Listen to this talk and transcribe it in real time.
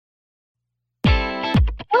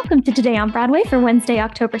Welcome to Today on Broadway for Wednesday,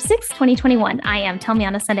 October 6th, 2021. I am Tell Me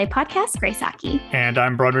on a Sunday podcast, Grace Aki. And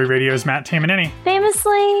I'm Broadway Radio's Matt Tamanini.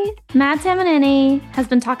 Famously, Matt Tamanini has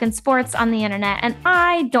been talking sports on the internet, and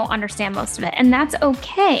I don't understand most of it, and that's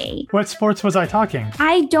okay. What sports was I talking?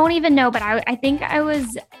 I don't even know, but I think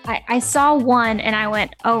I saw one, and I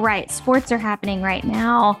went, oh, right, sports are happening right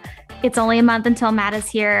now. It's only a month until Matt is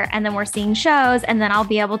here, and then we're seeing shows, and then I'll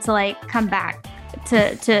be able to, come back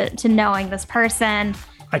to knowing this person.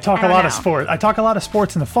 I talk a lot of sports. I talk a lot of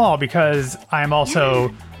sports in the fall because I'm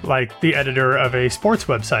also the editor of a sports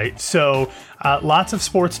website. So lots of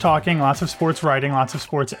sports talking, lots of sports writing, lots of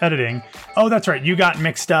sports editing. Oh, that's right. You got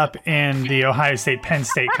mixed up in the Ohio State-Penn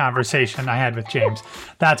State conversation I had with James.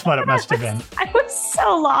 That's what it must have been. I was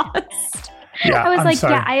so lost. Yeah, I was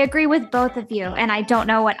sorry. yeah, I agree with both of you, and I don't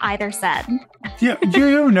know what either said. Yeah,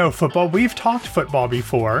 you know football. We've talked football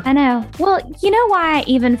before. I know. Well, you know why I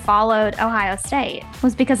even followed Ohio State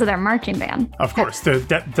was because of their marching band. Of course, the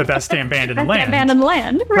best damn band in the land. Best damn band in the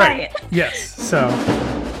land, right? Yes. So.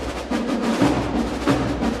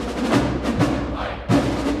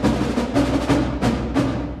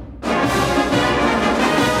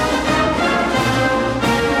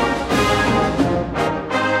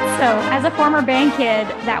 As a former band kid,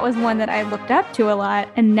 that was one that I looked up to a lot.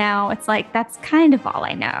 And now it's that's kind of all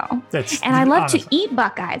I know. And I love to eat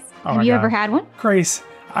Buckeyes. Have you ever had one? Grace,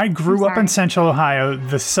 I grew up in Central Ohio,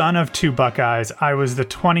 the son of two Buckeyes. I was the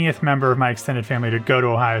 20th member of my extended family to go to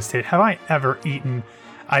Ohio State. Have I ever eaten,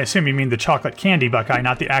 I assume you mean the chocolate candy Buckeye,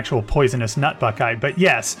 not the actual poisonous nut Buckeye. But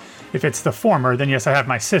yes, if it's the former, then yes, I have.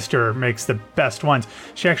 My sister makes the best ones.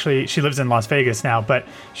 She lives in Las Vegas now, but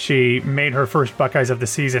she made her first Buckeyes of the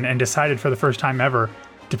season and decided for the first time ever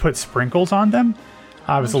to put sprinkles on them.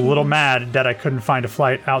 I was a little mad that I couldn't find a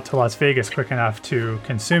flight out to Las Vegas quick enough to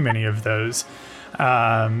consume any of those.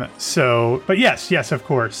 But yes, of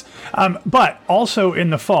course. But also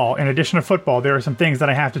in the fall, in addition to football, there are some things that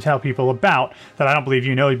I have to tell people about that I don't believe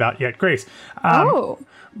you know about yet, Grace.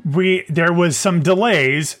 There was some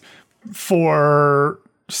delays for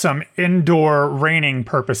some indoor raining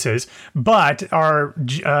purposes, but our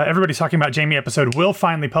Everybody's Talking About Jamie episode will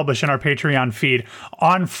finally publish in our Patreon feed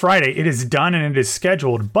on Friday. It is done and it is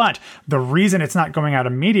scheduled, but the reason it's not going out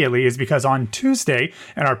immediately is because on Tuesday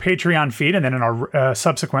in our Patreon feed and then in our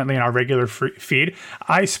subsequently in our regular feed,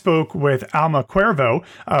 I spoke with Alma Cuervo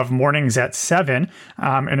of Mornings at 7 in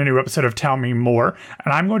a new episode of Tell Me More,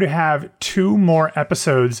 and I'm going to have two more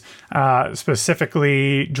episodes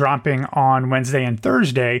specifically dropping on Wednesday and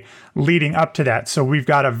Thursday leading up to that. So we've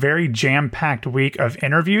got a very jam-packed week of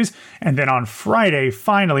interviews. And then on Friday,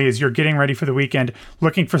 finally, as you're getting ready for the weekend,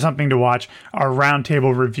 looking for something to watch, our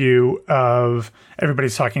roundtable review of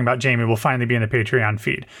Everybody's Talking About Jamie will finally be in the Patreon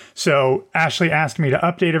feed. So Ashley asked me to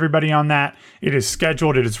update everybody on that. It is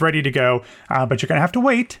scheduled. It is ready to go. But you're going to have to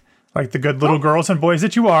wait, like the good little girls and boys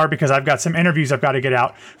that you are, because I've got some interviews I've got to get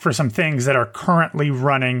out for some things that are currently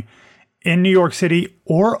running in New York City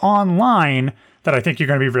or online that I think you're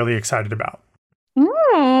going to be really excited about.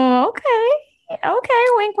 Okay.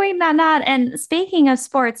 Wink, wink, nod, nod. And speaking of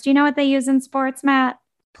sports, do you know what they use in sports, Matt?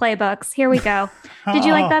 Playbooks. Here we go. Did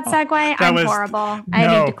you like that segue? I'm horrible. I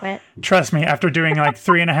need to quit. Trust me, after doing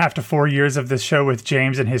 3.5 to 4 years of this show with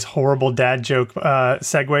James and his horrible dad joke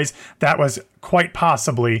segues, that was quite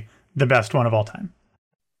possibly the best one of all time.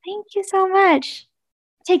 Thank you so much.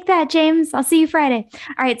 Take that, James. I'll see you Friday.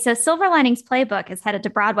 All right. So Silver Linings Playbook is headed to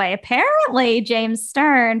Broadway. Apparently, James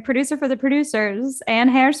Stern, producer for The Producers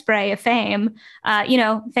and Hairspray of fame,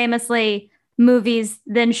 famously movies,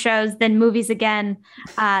 then shows, then movies again.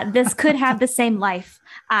 This could have the same life.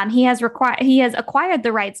 He has acquired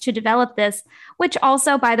the rights to develop this, which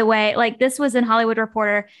also, by the way, this was in Hollywood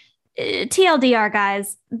Reporter. TLDR,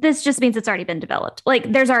 guys, this just means it's already been developed.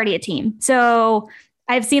 There's already a team. So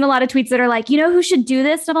I've seen a lot of tweets that are who should do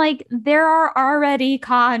this? And I'm like, there are already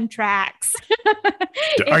contracts.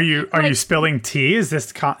 Are you spilling tea? Is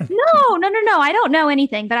this No. I don't know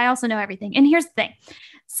anything, but I also know everything. And here's the thing.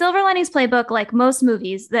 Silver Linings Playbook, like most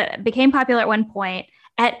movies that became popular at one point,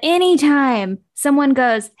 at any time someone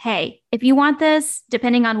goes, hey, if you want this,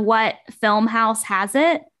 depending on what film house has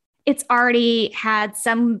it, it's already had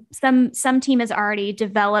some team has already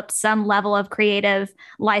developed some level of creative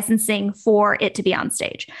licensing for it to be on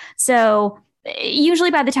stage. So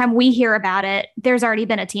usually by the time we hear about it, there's already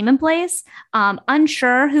been a team in place.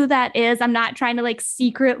 Unsure who that is. I'm not trying to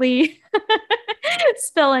secretly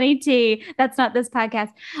spill any tea. That's not this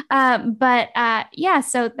podcast.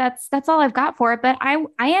 So that's all I've got for it. But I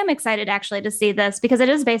am excited actually to see this because it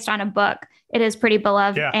is based on a book. It is pretty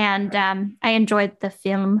beloved, and I enjoyed the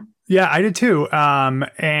film Yeah, I did too.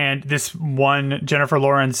 And this won Jennifer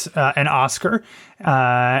Lawrence an Oscar.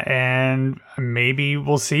 And maybe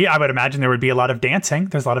we'll see. I would imagine there would be a lot of dancing.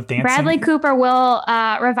 There's a lot of dancing. Bradley Cooper will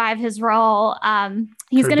revive his role.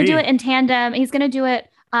 He's going to do it in tandem. He's going to do it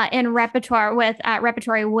in repertory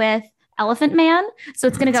with Elephant Man. So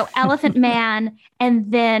it's going to go Elephant Man and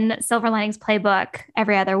then Silver Linings Playbook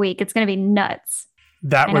every other week. It's going to be nuts.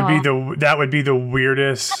 That would be the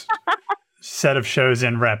weirdest set of shows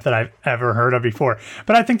in rep that I've ever heard of before.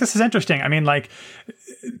 But I think this is interesting. I mean, like,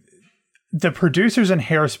 the producers in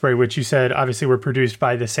Hairspray, which you said obviously were produced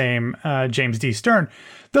by the same James D. Stern,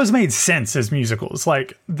 those made sense as musicals.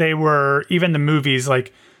 Like, they were, even the movies,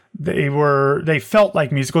 like, they felt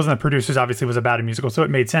like musicals, and the producers obviously was about a musical, so it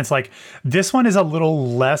made sense. Like, this one is a little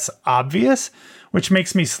less obvious, which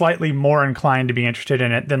makes me slightly more inclined to be interested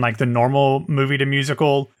in it than like the normal movie to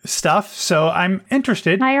musical stuff. So I'm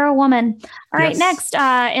interested. Hire a woman. All right, next,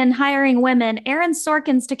 in hiring women, Aaron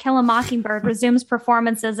Sorkin's To Kill a Mockingbird resumes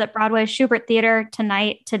performances at Broadway's Shubert Theater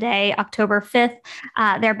today, October 5th.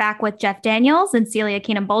 They're back with Jeff Daniels and Celia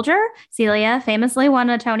Keenan-Bolger. Celia famously won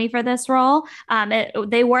a Tony for this role.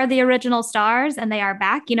 They were the original stars, and they are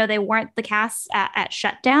back. You know, they weren't the cast at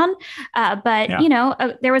Shutdown, but, you know,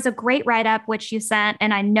 there was a great write-up, which you sent,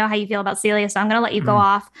 and I know how you feel about Celia, so I'm going to let you go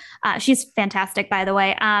off. She's fantastic, by the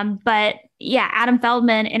way. But yeah, Adam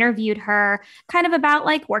Feldman interviewed her kind of about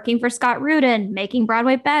like working for Scott Rudin, making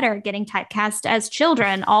Broadway better, getting typecast as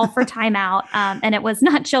children, all for Time Out. And it was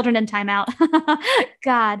not Children in Time Out.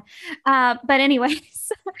 God. But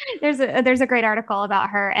anyways, there's a great article about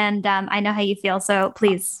her, and I know how you feel. So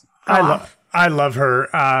please. I love her.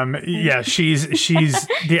 Yeah, she's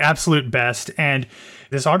the absolute best. And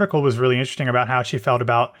this article was really interesting about how she felt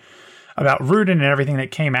about Rudin and everything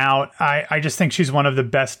that came out. I just think she's one of the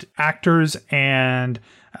best actors and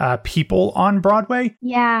people on Broadway.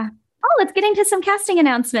 Yeah. Oh, let's get into some casting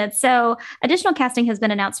announcements. So additional casting has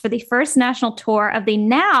been announced for the first national tour of the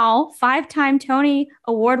now 5-time Tony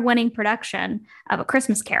Award-winning production of A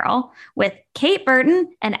Christmas Carol, with Kate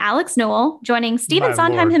Burton and Alex Newell joining Stephen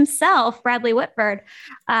Sondheim himself, Bradley Whitford.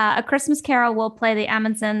 A Christmas Carol will play the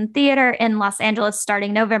Amundsen Theater in Los Angeles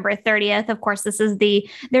starting November 30th. Of course, this is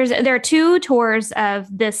there are 2 tours of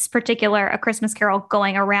this particular A Christmas Carol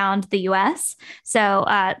going around the U.S. So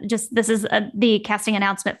this is the casting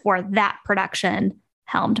announcement for that production,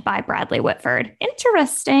 helmed by Bradley Whitford.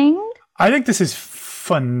 Interesting. I think this is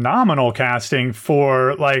phenomenal casting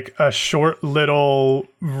for like a short little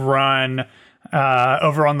run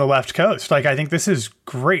over on the left coast. Like, I think this is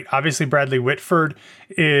great. Obviously, Bradley Whitford.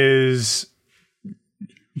 He's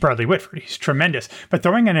tremendous. But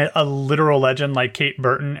throwing in a literal legend like Kate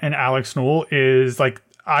Burton and Alex Newell is like,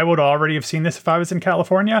 I would already have seen this if I was in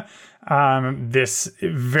California. This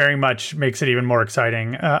very much makes it even more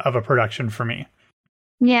exciting of a production for me.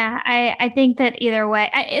 Yeah, I think that either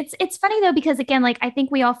way, it's funny though, because again, like, I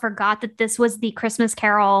think we all forgot that this was the Christmas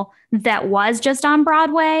Carol that was just on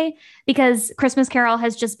Broadway, because Christmas Carol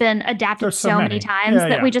has just been adapted so many times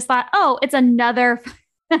that we just thought, oh, it's another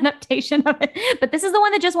adaptation of it. But this is the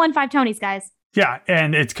one that just won 5 Tonys, guys. Yeah,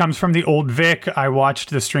 and it comes from the old Vic. I watched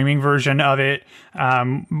the streaming version of it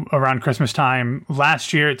around Christmas time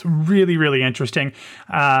last year. It's really, really interesting.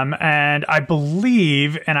 And I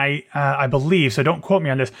believe, so don't quote me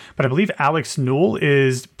on this, but I believe Alex Newell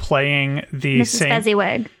is playing the Mrs. same...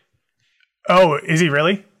 Fezziwig. Oh, is he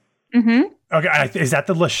really? Mm-hmm. Okay, is that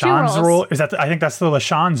the LaShawne's role? I think that's the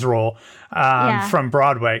LaShawne's role from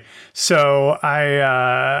Broadway. So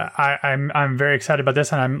I'm very excited about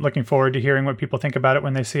this, and I'm looking forward to hearing what people think about it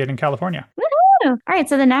when they see it in California. All right,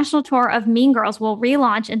 so the national tour of Mean Girls will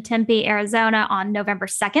relaunch in Tempe, Arizona on November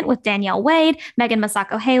 2nd with Danielle Wade, Megan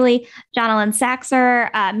Masako Haley, Jonalyn Saxer,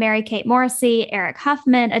 Mary Kate Morrissey, Eric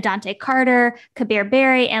Huffman, Adante Carter, Kabir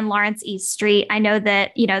Berry, and Lawrence E. Street. I know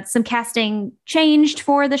that, some casting changed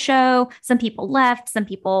for the show. Some people left, some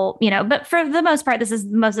people, but for the most part, this is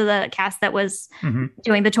most of the cast that was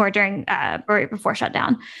doing the tour during before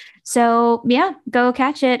shutdown. So yeah, go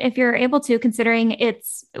catch it if you're able to, considering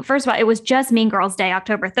first of all, it was just Mean Girls Day,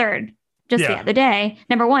 October 3rd, the other day,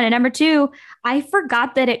 number one. And number two, I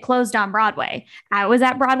forgot that it closed on Broadway. I was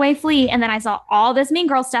at Broadway Flea, and then I saw all this Mean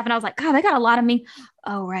Girls stuff, and I was like, God, they got a lot of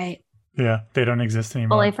oh, right. Yeah, they don't exist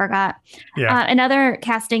anymore. Fully forgot. Yeah. Another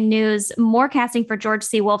casting news, more casting for George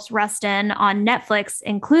C. Wolfe's Rustin on Netflix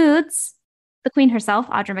includes the Queen herself,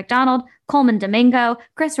 Audra McDonald, Coleman Domingo,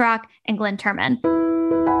 Chris Rock, and Glenn Turman.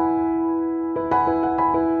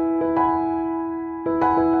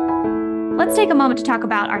 Let's take a moment to talk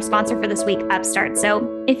about our sponsor for this week, Upstart.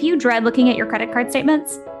 So if you dread looking at your credit card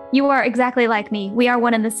statements, you are exactly like me. We are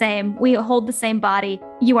one and the same. We hold the same body.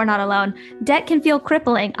 You are not alone. Debt can feel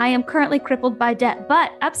crippling. I am currently crippled by debt,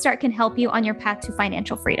 but Upstart can help you on your path to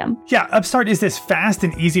financial freedom. Yeah, Upstart is this fast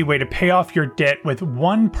and easy way to pay off your debt with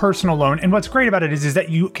one personal loan. And what's great about it is that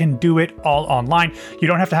you can do it all online. You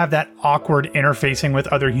don't have to have that awkward interfacing with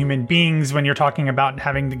other human beings when you're talking about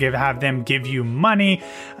having to have them give you money.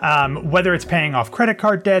 Whether it's paying off credit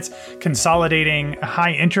card debts, consolidating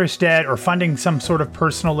high interest debt, or funding some sort of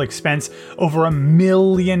personal expense, over 1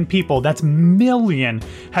 million people, that's million,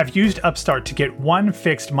 have used Upstart to get one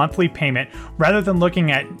fixed monthly payment rather than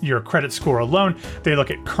looking at your credit score alone. They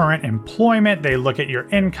look at current employment, they look at your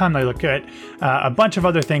income, they look at a bunch of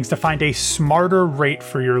other things to find a smarter rate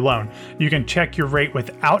for your loan. You can check your rate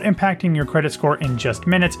without impacting your credit score in just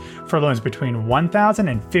minutes for loans between $1,000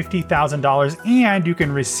 and $50,000, and you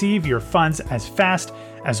can receive your funds as fast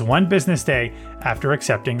as one business day after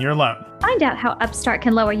accepting your loan. Find out how Upstart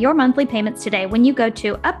can lower your monthly payments today when you go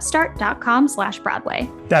to upstart.com/Broadway.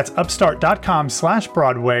 That's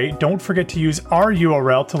upstart.com/Broadway. Don't forget to use our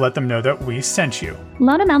URL to let them know that we sent you.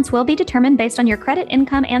 Loan amounts will be determined based on your credit,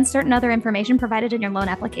 income, and certain other information provided in your loan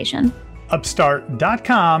application.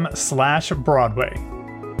 Upstart.com/Broadway.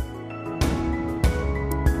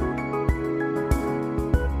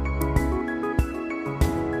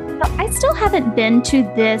 I still haven't been to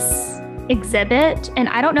this exhibit, and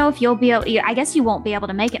I don't know if you'll be able, I guess you won't be able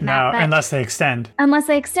to make it, Matt. No, unless they extend. Unless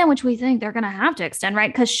they extend, which we think they're going to have to extend,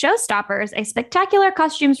 right? Because Showstoppers, a spectacular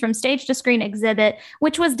costumes from stage to screen exhibit,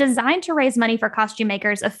 which was designed to raise money for costume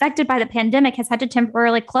makers affected by the pandemic, has had to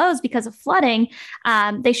temporarily close because of flooding.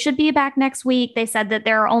 They should be back next week. They said that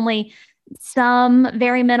there are only some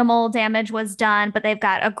very minimal damage was done, but they've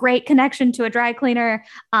got a great connection to a dry cleaner.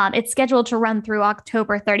 It's scheduled to run through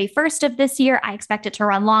October 31st of this year. I expect it to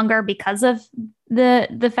run longer because of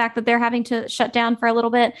the fact that they're having to shut down for a little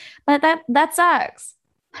bit, but that sucks.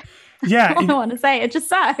 Yeah. I want to say it just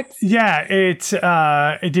sucks. Yeah,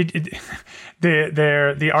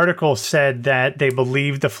 the article said that they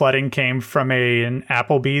believe the flooding came from an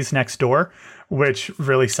Applebee's next door, which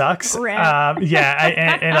really sucks. And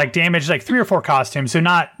like damaged like 3 or 4 costumes. So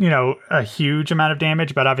not, a huge amount of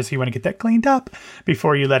damage, but obviously you want to get that cleaned up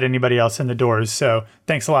before you let anybody else in the doors. So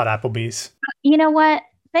thanks a lot, Applebee's. You know what?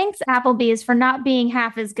 Thanks, Applebee's, for not being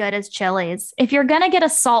half as good as Chili's. If you're going to get a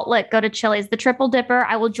salt lick, go to Chili's. The Triple Dipper,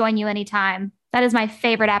 I will join you anytime. That is my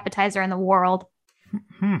favorite appetizer in the world.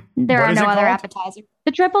 There are no other appetizers.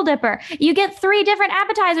 The Triple Dipper. You get 3 different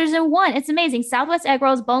appetizers in one. It's amazing. Southwest egg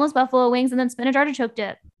rolls, boneless buffalo wings, and then spinach artichoke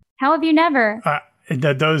dip. How have you never?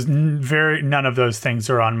 None of those things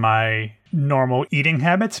are on my normal eating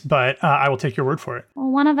habits, but I will take your word for it.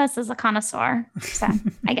 Well, one of us is a connoisseur, so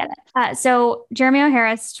I get it. So Jeremy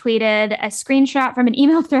O'Harris tweeted a screenshot from an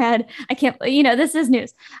email thread. This is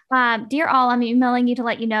news. Dear all, I'm emailing you to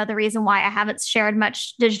let you know the reason why I haven't shared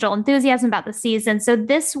much digital enthusiasm about the season. So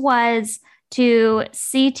this was to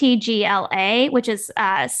CTGLA, which is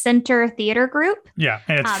Center Theater Group. Yeah,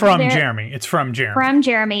 and it's from Jeremy. It's from Jeremy. From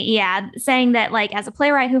Jeremy, yeah, saying that as a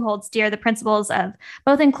playwright who holds dear the principles of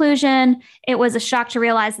both inclusion, it was a shock to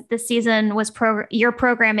realize that this season was you're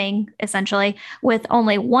programming essentially with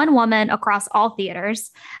only one woman across all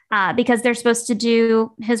theaters because they're supposed to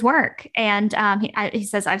do his work. And he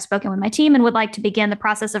says, I've spoken with my team and would like to begin the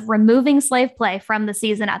process of removing slave play from the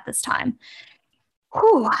season at this time.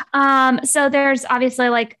 So there's obviously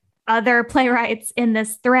other playwrights in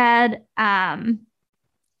this thread.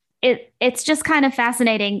 It's just kind of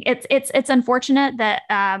fascinating. It's unfortunate that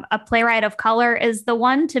a playwright of color is the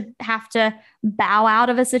one to have to bow out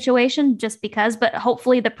of a situation just because, but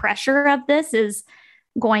hopefully the pressure of this is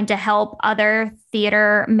going to help other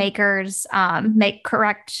theater makers make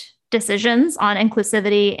correct decisions on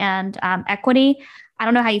inclusivity and equity. I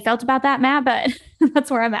don't know how you felt about that, Matt, but that's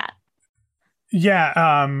where I'm at. Yeah,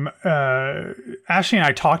 Ashley and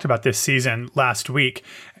I talked about this season last week,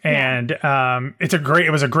 and it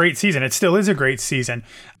was a great season. It still is a great season.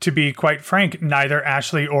 To be quite frank, neither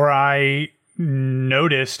Ashley or I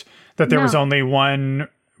noticed that there was only one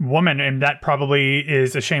woman, and that probably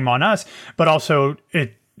is a shame on us, but also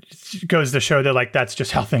it goes to show that that's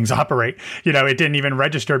just how things operate. It didn't even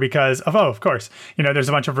register because of course, there's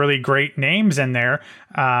a bunch of really great names in there,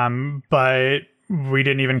 but we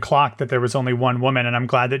didn't even clock that there was only one woman, and I'm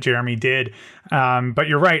glad that Jeremy did. But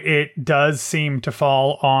you're right. It does seem to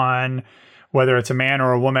fall on, whether it's a man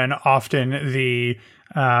or a woman, often the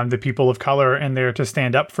people of color in there to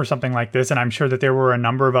stand up for something like this. And I'm sure that there were a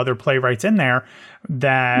number of other playwrights in there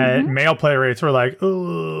that male playwrights were like,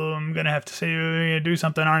 oh, I'm going to have to say, do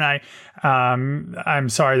something, aren't I? I'm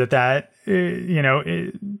sorry that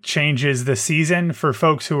it changes the season for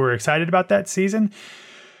folks who were excited about that season.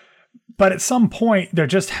 But at some point, there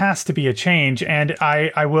just has to be a change. And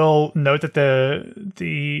I will note that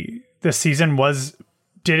the season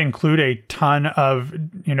did include a ton of,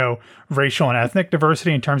 racial and ethnic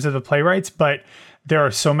diversity in terms of the playwrights, but there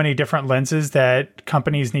are so many different lenses that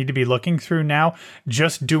companies need to be looking through now.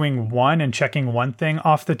 Just doing one and checking one thing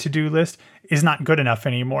off the to-do list is not good enough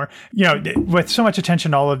anymore. With so much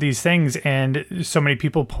attention to all of these things and so many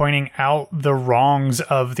people pointing out the wrongs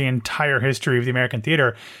of the entire history of the American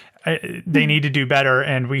theater, they need to do better.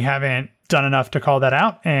 And we haven't done enough to call that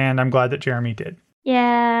out. And I'm glad that Jeremy did.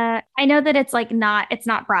 Yeah, I know that it's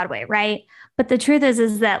not Broadway, right? But the truth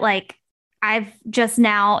is that like, I've just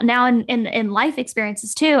now in life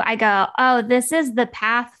experiences too, I go, oh, this is the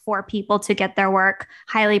path for people to get their work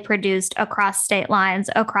highly produced across state lines,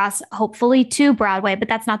 across hopefully to Broadway, but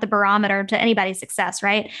that's not the barometer to anybody's success,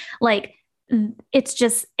 right? Like it's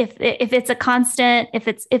just if it's a constant, if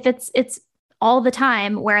it's all the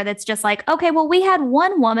time where that's just like, okay, well, we had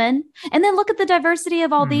one woman and then look at the diversity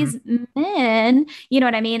of all these men, you know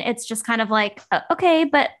what I mean? It's just kind of like, okay,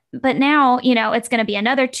 but now, it's going to be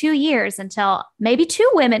another 2 years until maybe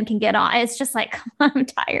 2 women can get on. It's just like, I'm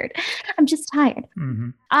tired. I'm just tired.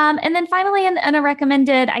 And then finally in a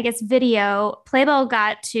recommended, I guess, video, Playbill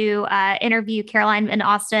got to interview Caroline and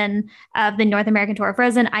Austin of the North American tour of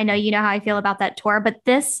Frozen. I know you know how I feel about that tour, but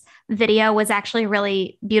this video was actually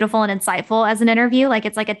really beautiful and insightful as an interview. Like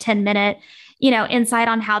it's like a 10-minute, insight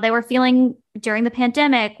on how they were feeling during the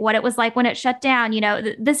pandemic, what it was like when it shut down.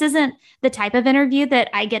 This isn't the type of interview that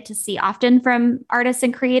I get to see often from artists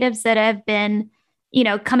and creatives that have been,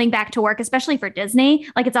 coming back to work, especially for Disney.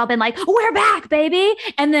 Like it's all been like, we're back, baby.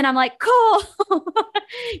 And then I'm like, cool.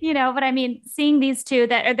 But I mean, seeing these two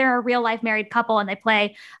they're a real life married couple and they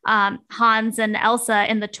play Hans and Elsa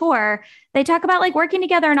in the tour. They talk about like working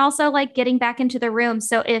together and also like getting back into the room.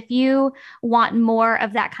 So if you want more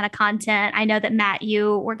of that kind of content, I know that Matt,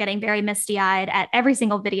 you were getting very misty eyed at every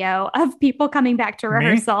single video of people coming back to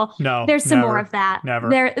rehearsal. Me? No, there's some more of that.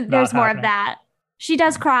 Never. There's more of that. She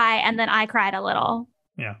does cry, and then I cried a little.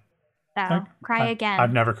 Yeah. So cry again.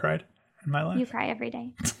 I've never cried in my life. You cry every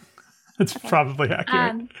day. It's probably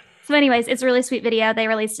accurate. So anyways, it's a really sweet video. They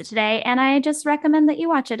released it today, and I just recommend that you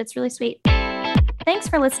watch it. It's really sweet. Thanks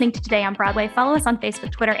for listening to Today on Broadway. Follow us on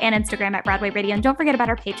Facebook, Twitter, and Instagram at Broadway Radio. And don't forget about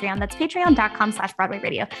our Patreon. That's patreon.com/Broadway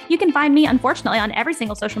Radio. You can find me, unfortunately, on every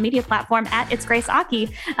single social media platform at It's Grace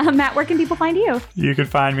Aki. Matt, where can people find you? You can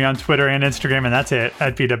find me on Twitter and Instagram, and that's it,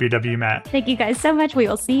 at BWWMatt. Thank you guys so much. We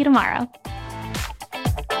will see you tomorrow.